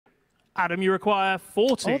Adam, you require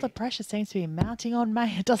 40. All the pressure seems to be mounting on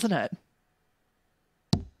Maya, doesn't it?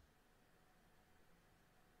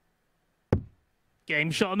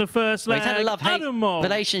 Game shot on the first leg. He's had a love-hate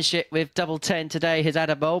relationship with double 10 today, his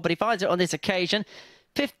Adam Mould, but he finds it on this occasion.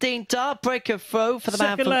 15 dart breaker throw for the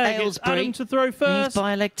man from Aylesbury. Adam to throw first. He's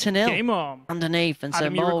by a leg to nil. Game on. Underneath, and so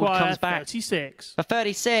Adam, Mould comes back 36. for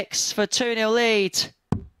 36 for 2-0 lead.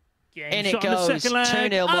 Game In it goes,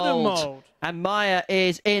 2-0 Mould. And Maya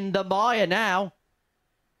is in the mire now.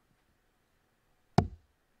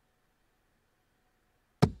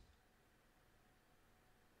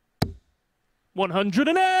 Another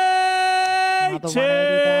 180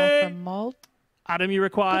 there from Mould. Adam, you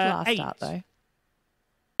require Good last 8. start, though.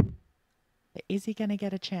 But is he going to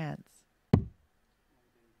get a chance?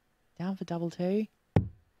 Down for double 2.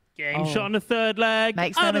 Game shot on the third leg.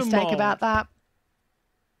 Makes no mistake about that.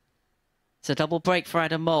 It's a double break for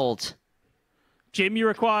Adam Mould. Jim, you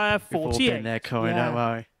require 48. We've all been there, Corey, don't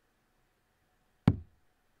worry.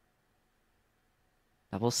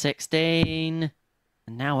 Double 16.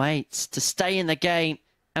 And now 8s to stay in the game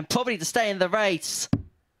and probably to stay in the race.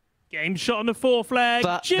 Game shot on the fourth leg.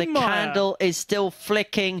 But Jim the Maya. candle is still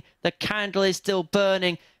flicking. The candle is still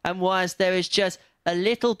burning. And whilst there is just a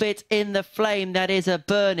little bit in the flame that is a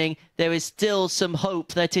burning, there is still some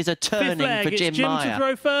hope that is a turning for Jim Maya. Jim to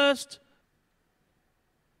throw first.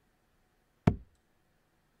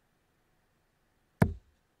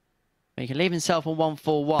 He can leave himself on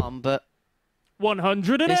 141, but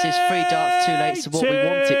 180. this is 3 darts too late to what we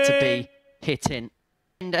want it to be hitting.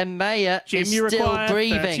 And Maya Jim, is you still require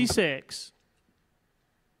breathing. 36.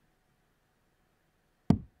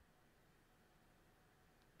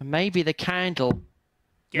 And maybe the candle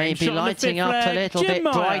may be shot on the lighting fifth up leg. a little Jim bit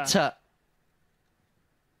Maya. brighter.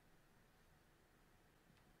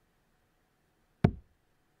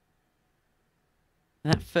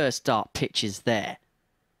 That first dart pitch is there.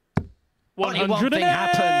 Only one thing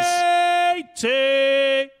happens.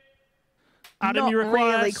 80. Adam, Not you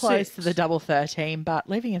require really close 6. to the double 13, but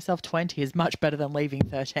leaving himself 20 is much better than leaving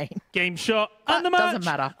 13. Game shot and the match. Doesn't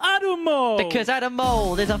matter. Adam Mould. Because Adam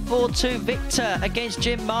Mould is a 4-2 victor against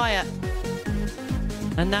Jim Maya.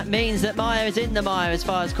 And that means that Maya is in the mire as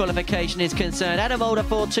far as qualification is concerned. Adam Mould a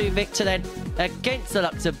 4-2 victor then against the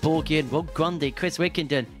Luxembourgian Rob Grundy. Chris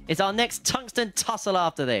Wickenden is our next tungsten tussle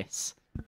after this.